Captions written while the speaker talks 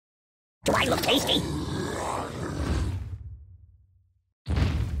Do I look tasty?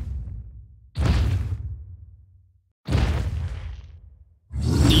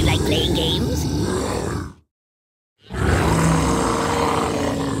 Do you like playing games?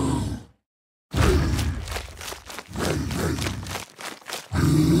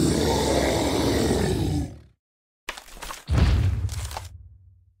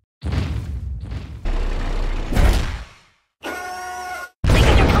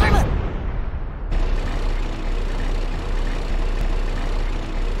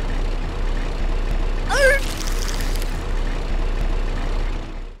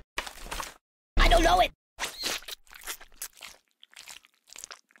 I don't know it.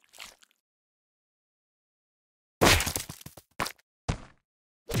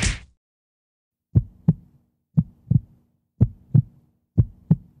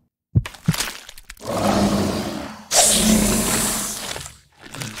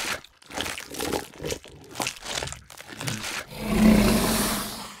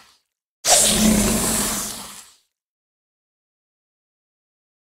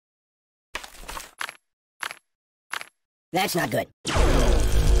 That's not good.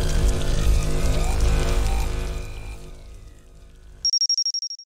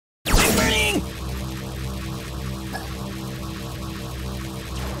 I'm burning!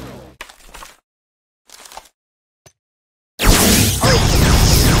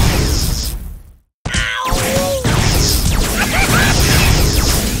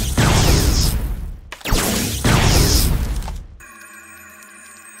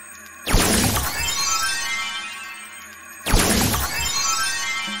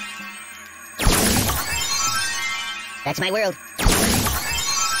 That's my world.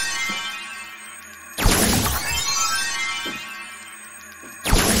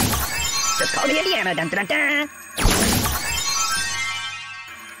 Just call me Indiana. Dun, dun, dun, dun.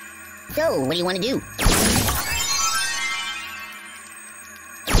 So, what do you want to do?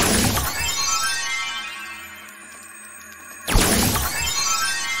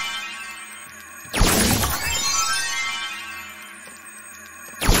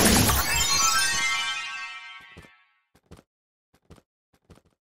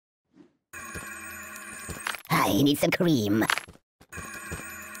 I need some cream.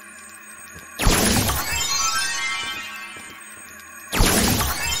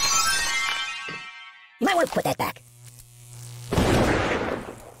 You might want to put that back.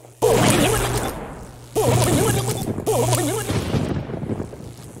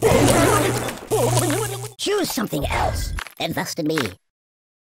 Choose something else. Invest in me.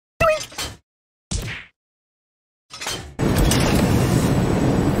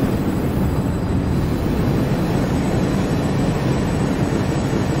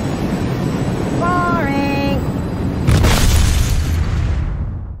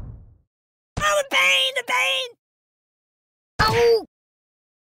 The pain! Oh!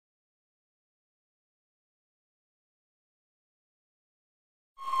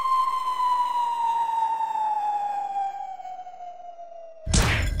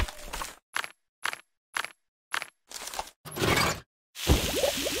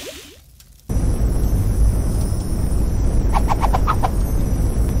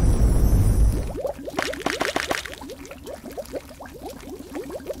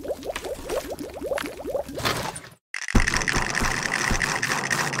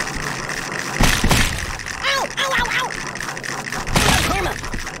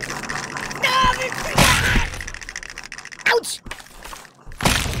 Ouch!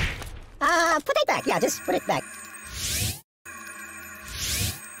 Put it back. Yeah, just put it back.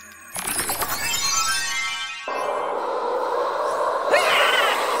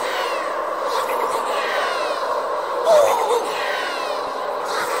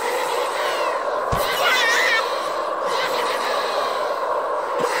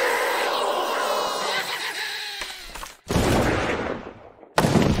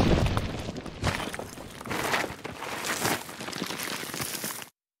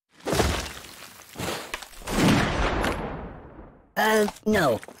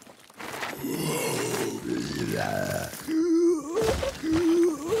 No.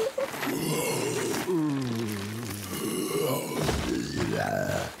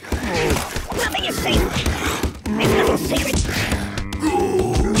 Nothing is safe. There's nothing sacred.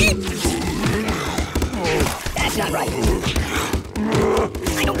 That's not right.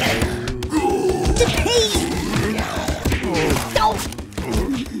 I don't get it. The pain! Don't!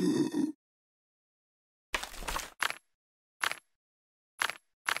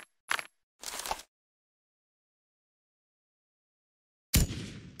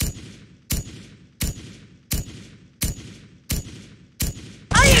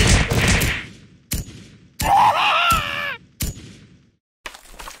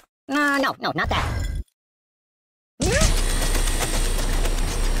 no, not that.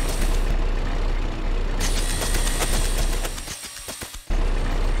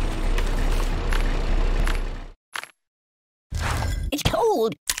 It's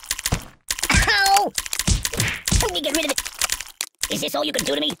cold. Ow! Let me get rid of it. Is this all you can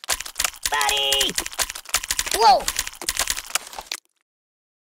do to me? Buddy! Whoa!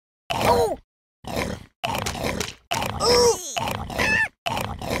 Oh! Ooh!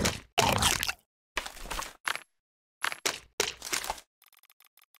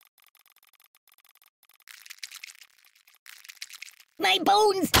 My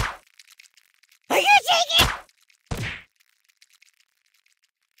bones! Are you taking it?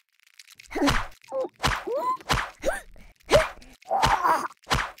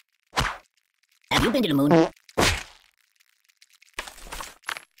 Have you been to the moon?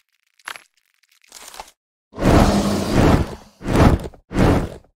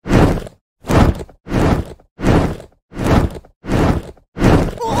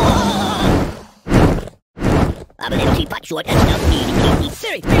 I'm a little teapot short and stuff.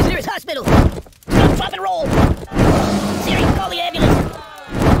 Siri, where's the nearest hospital? Stop, drop, and roll. Siri, call the ambulance.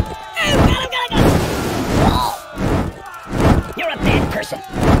 Oh, God. Oh. You're a bad person.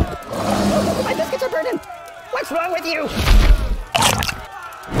 Oh, my biscuits are burning. What's wrong with you?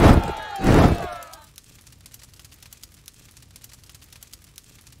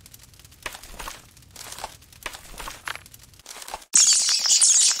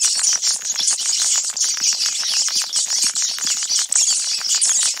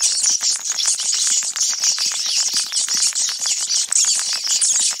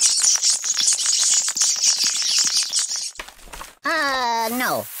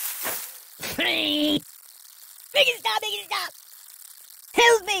 No. Make it stop!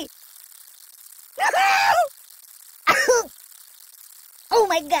 Help me! Oh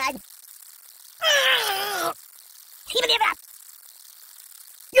my God!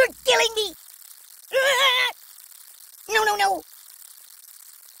 You're killing me! No!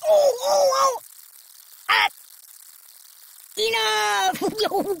 Oh! Enough!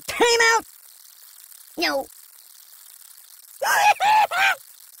 No, time out! No.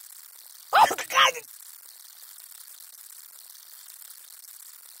 Oh, God!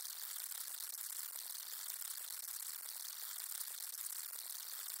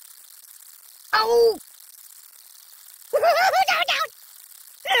 Oh!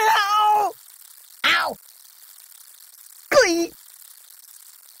 No! Ow! Glee!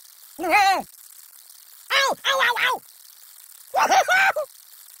 Ow! Ow!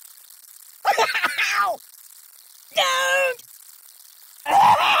 Don't!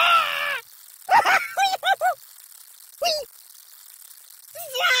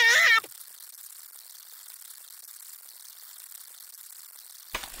 Stop!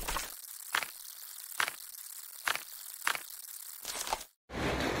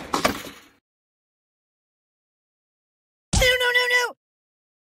 No!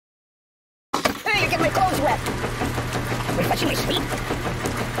 Hey, you're getting my clothes wet. Refreshing my sleep.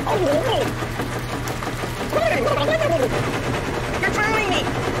 Oh! You're drowning me!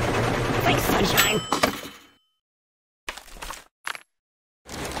 Thanks, sunshine.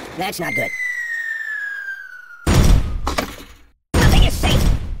 That's not good. Nothing is safe!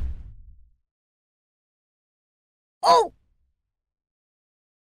 Oh!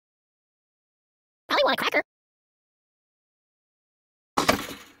 Probably want a cracker.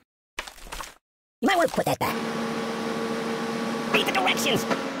 You might want to put that back. Read the directions!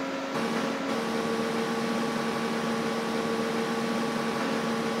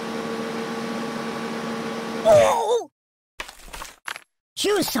 Oh!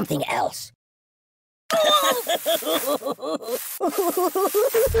 Choose something else.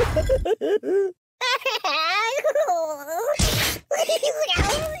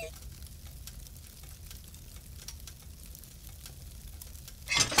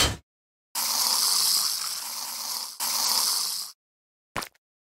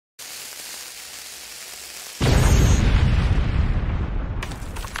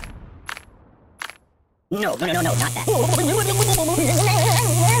 No, not that.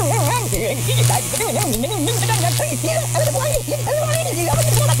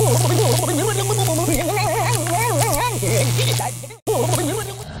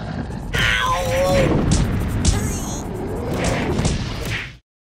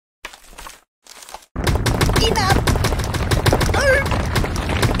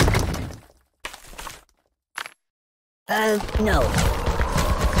 No.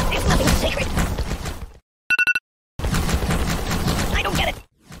 There's nothing sacred. I don't get it.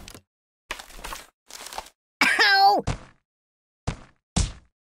 Ow!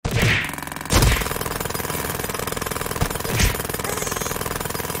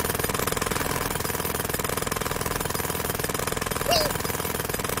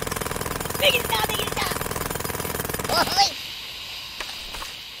 Make it stop, make it stop! Oh,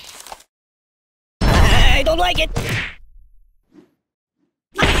 I don't like it!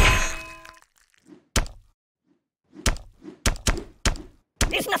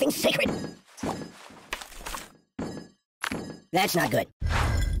 There's nothing sacred! That's not good.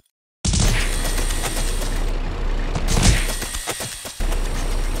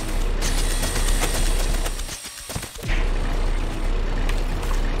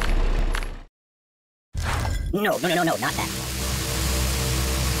 No, not that.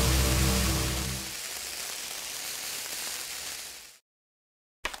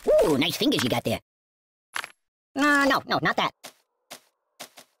 Ooh, nice fingers you got there. No, not that.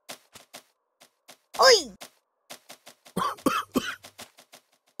 Oi! Oh,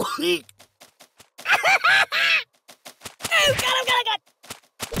 got him!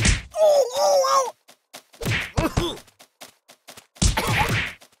 Oh!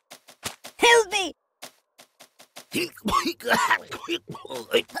 Help me!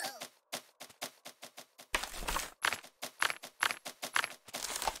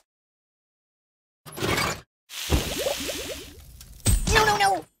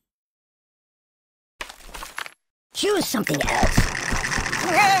 No! Choose something else.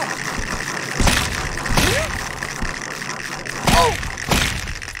 Oh!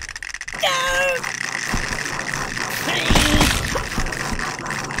 No!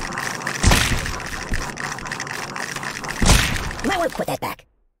 You might want to put that back.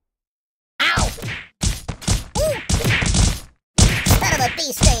 Ow! Ooh! Son of a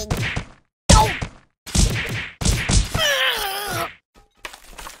bee sting! Oh!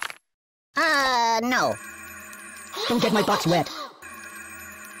 No. Don't get my box wet.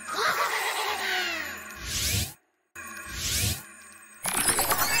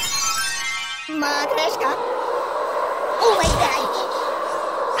 Matryoshka. Oh my god!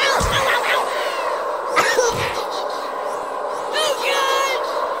 Ow! Oh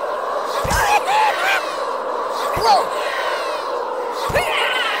god! Whoa!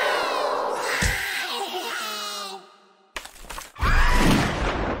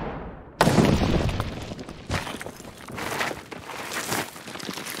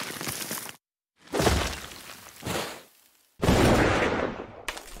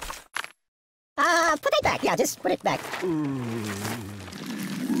 Put it back. Yeah, just put it back.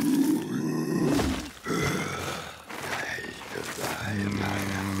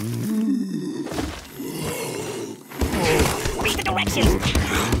 Read the directions.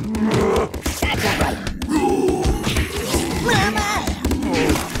 That's not right. Mama!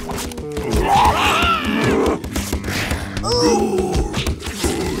 Ooh!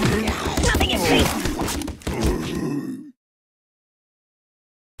 Nothing is safe.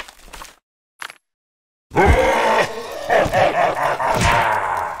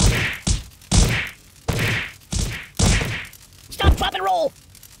 Stop, drop, and roll!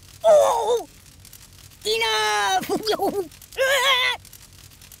 Oh! Enough!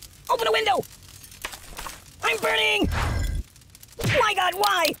 Open a window! I'm burning! My God,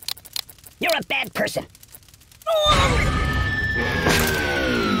 why? You're a bad person. Oh!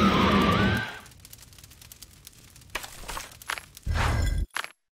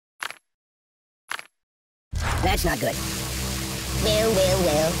 That's not good.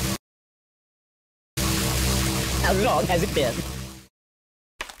 Well. How long has it been?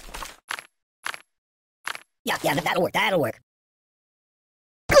 Yeah, that'll work.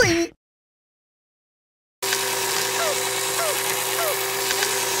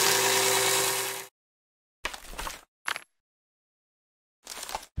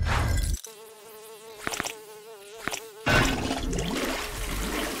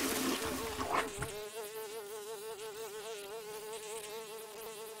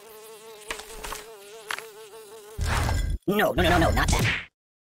 No, not that.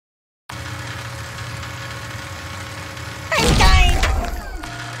 I'm dying!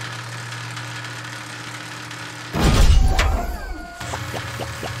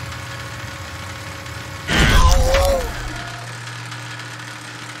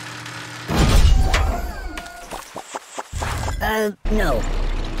 Ow! No.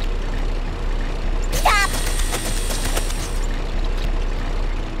 Stop!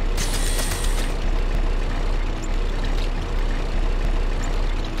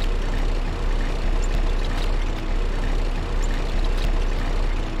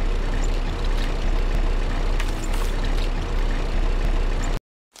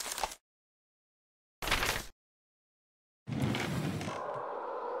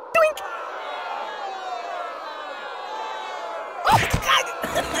 Oh, God!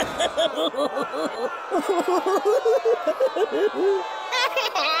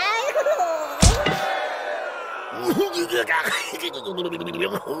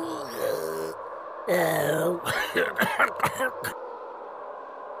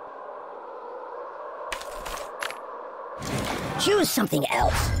 Choose something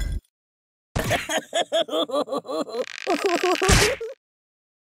else.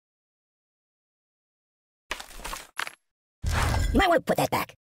 You might want to put that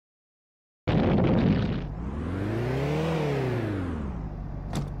back.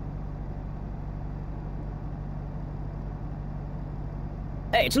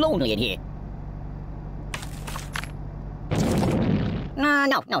 Hey, it's lonely in here. No,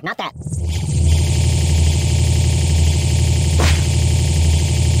 not that.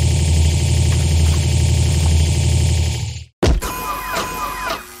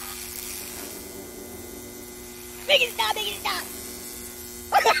 Make it stop, make it stop!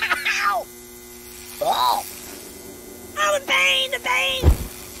 Ow! Oh! Oh, the pain, the pain!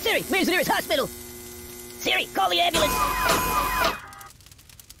 Siri, where's the nearest hospital? Siri, call the ambulance!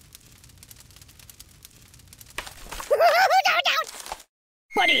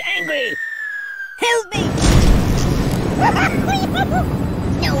 Buddy, angry! Help me!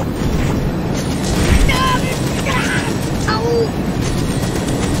 No! Oh!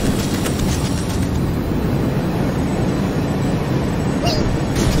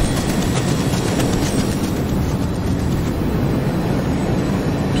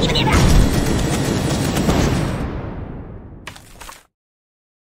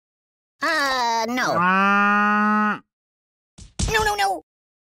 No. No.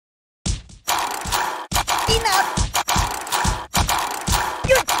 Enough!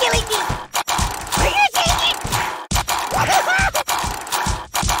 You're killing me! Are you taking it?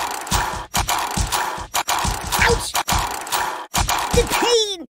 Ouch! The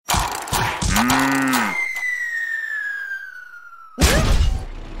pain!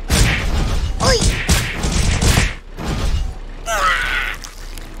 Oi!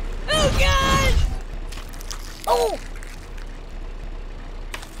 Oh, God! Oh!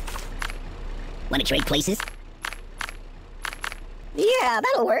 Want to trade places? Yeah,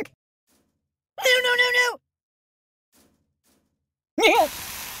 that'll work. No!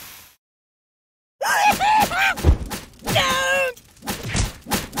 Don't!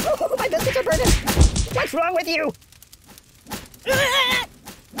 Oh, my biscuits are burning. What's wrong with you?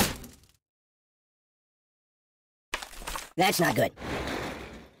 That's not good.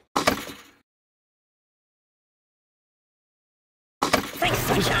 Thanks,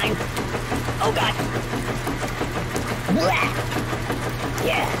 sunshine. Oh, God. Blah.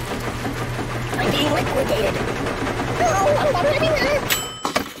 Yeah. I'm being liquidated. Oh, water everywhere.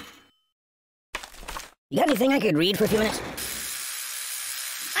 You got anything I could read for a few minutes?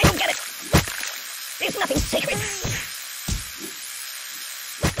 I don't get it. There's nothing sacred.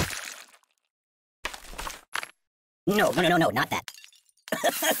 No, not that.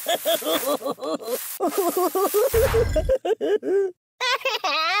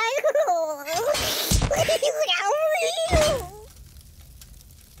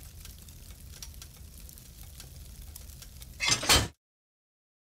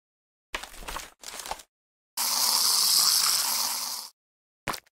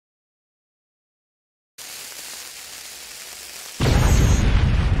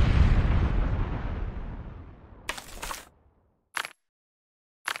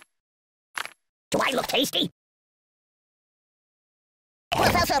 Do I look tasty?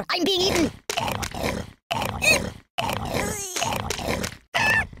 Professor, I'm being eaten!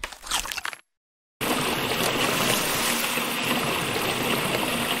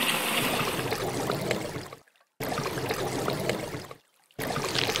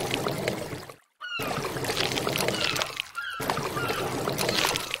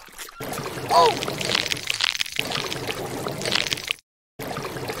 Oh!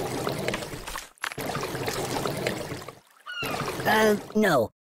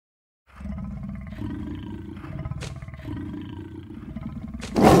 No.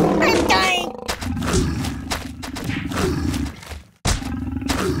 I'm dying!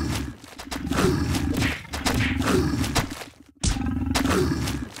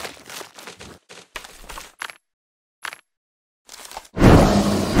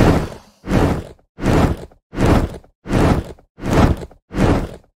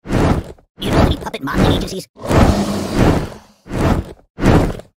 You know any puppet modeling agencies?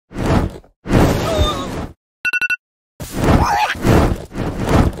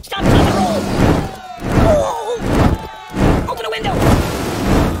 Stop, rock and roll! Oh! Open a window!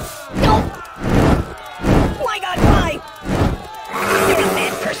 No! My God, why? You're a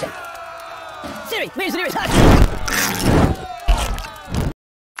bad person. Siri, where's the nearest hospital?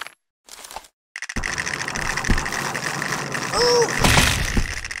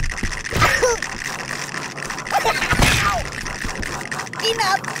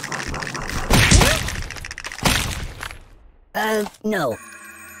 Enough! No.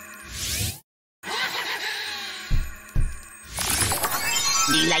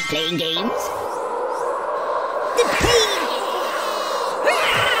 Do you like playing games? The pain!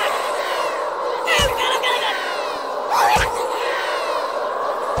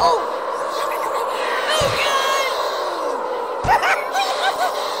 Oh!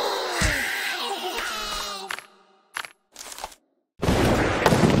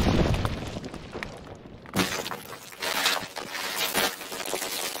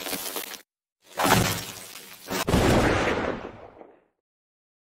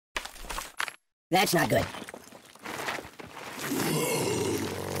 That's not good.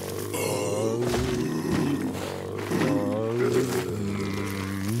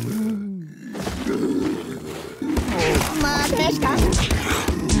 Monster stuff.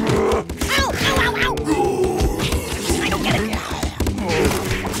 Ow! Ow! Ow! Ow! I don't get it.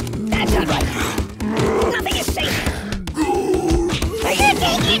 That's not right. Nothing is safe. I can't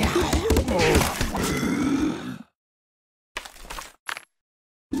take it.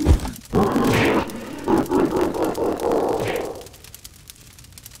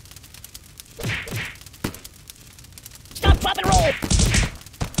 Drop and roll!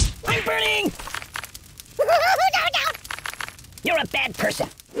 I'm burning! You're a bad person.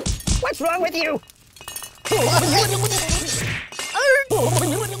 What's wrong with you?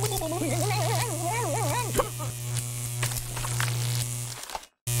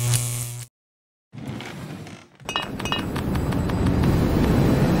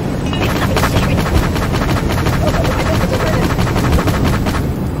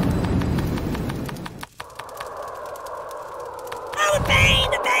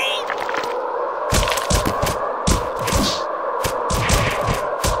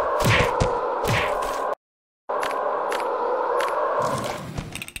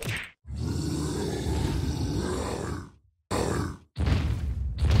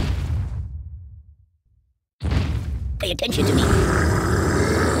 Pay attention to me.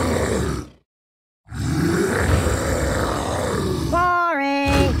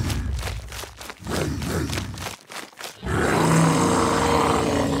 Boring.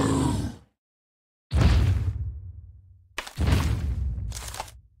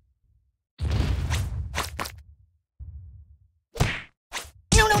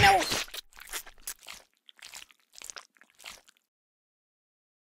 No, no, no.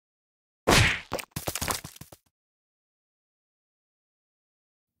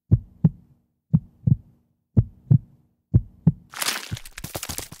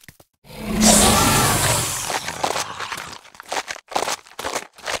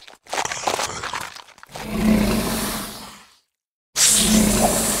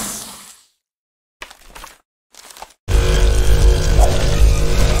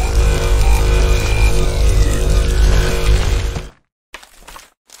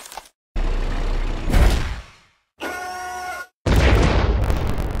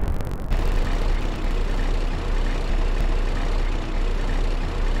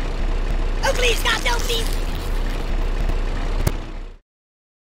 Oh, please, God, no, please!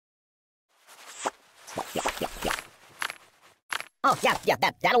 Yeah. Oh, yeah,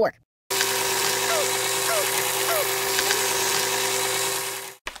 that'll work.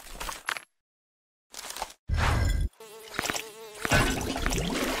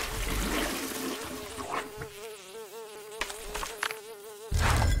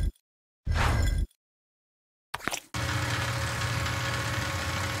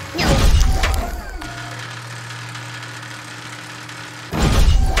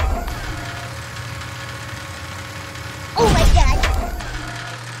 Oh my God!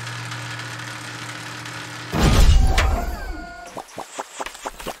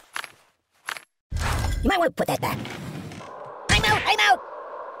 You might want to put that back. I'm out!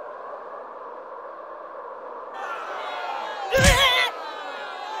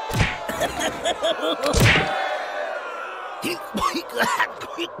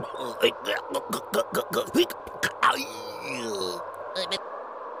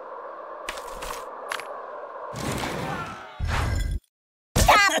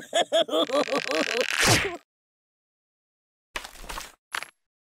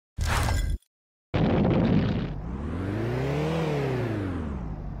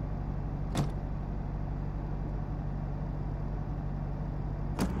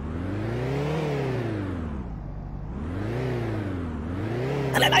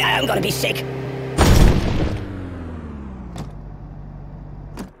 I'm gonna be sick.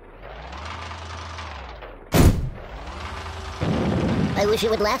 I wish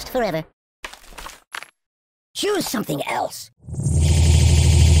it would last forever. Choose something else.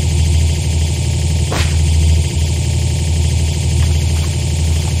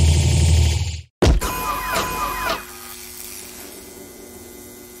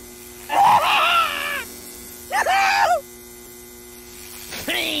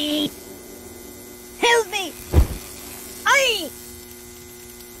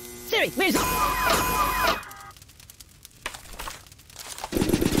 Siri, where's...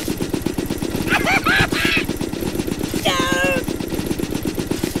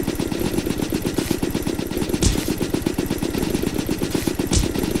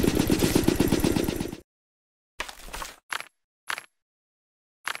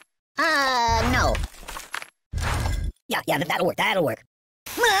 No. Yeah, that'll work.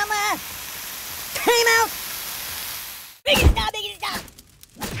 Mama! Time out! Make it stop!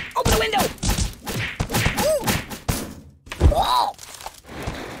 Open the window! Ooh. Oh!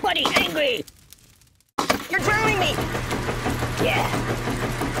 Buddy, angry! You're drowning me! Yeah.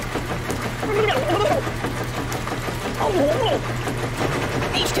 Oh!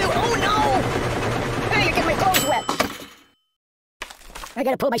 H2, oh no! Hey, you're getting my clothes wet! I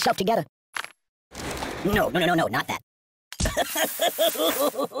gotta pull myself together. No, not that.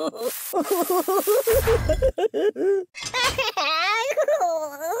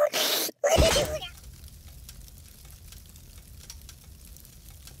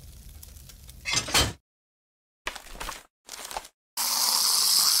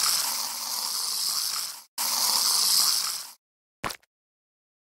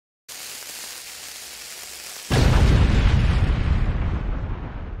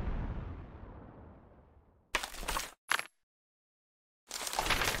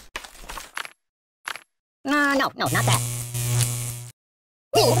 No, not that.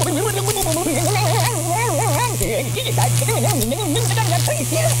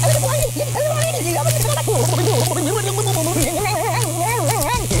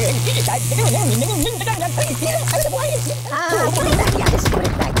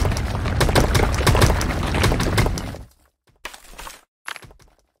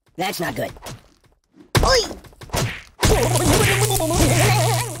 That's not good. Oi!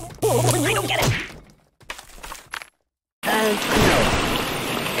 I don't get it.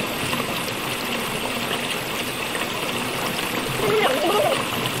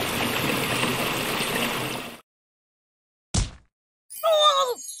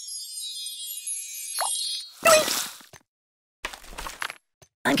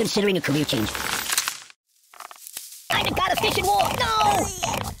 I'm considering a career change. I got a fishing wall! No!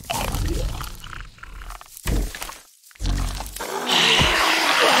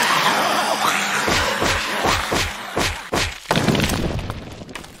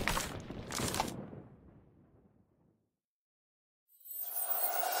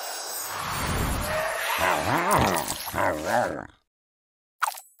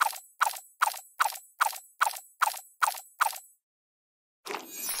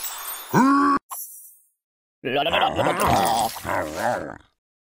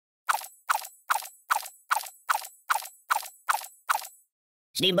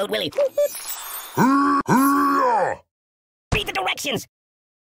 Steamboat Willie. Read the directions.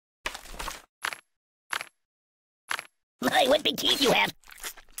 My, what big teeth you have.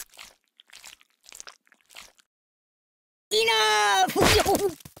 Enough!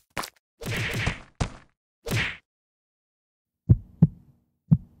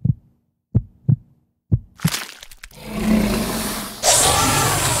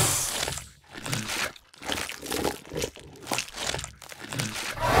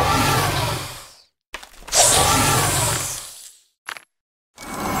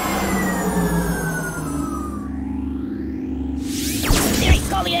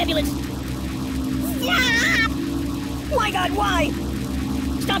 Call the ambulance! Stop! My God, why?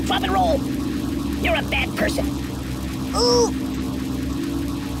 Stop, drop, and roll! You're a bad person. Ooh!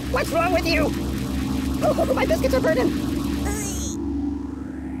 What's wrong with you? Oh, my biscuits are burning.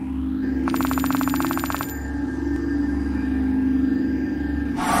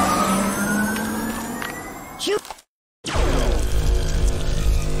 Shoot!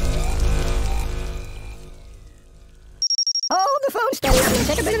 Oh, the phone's steady. I'm gonna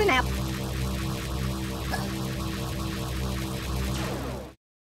take a bit of a nap.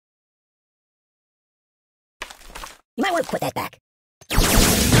 You might want to put that back.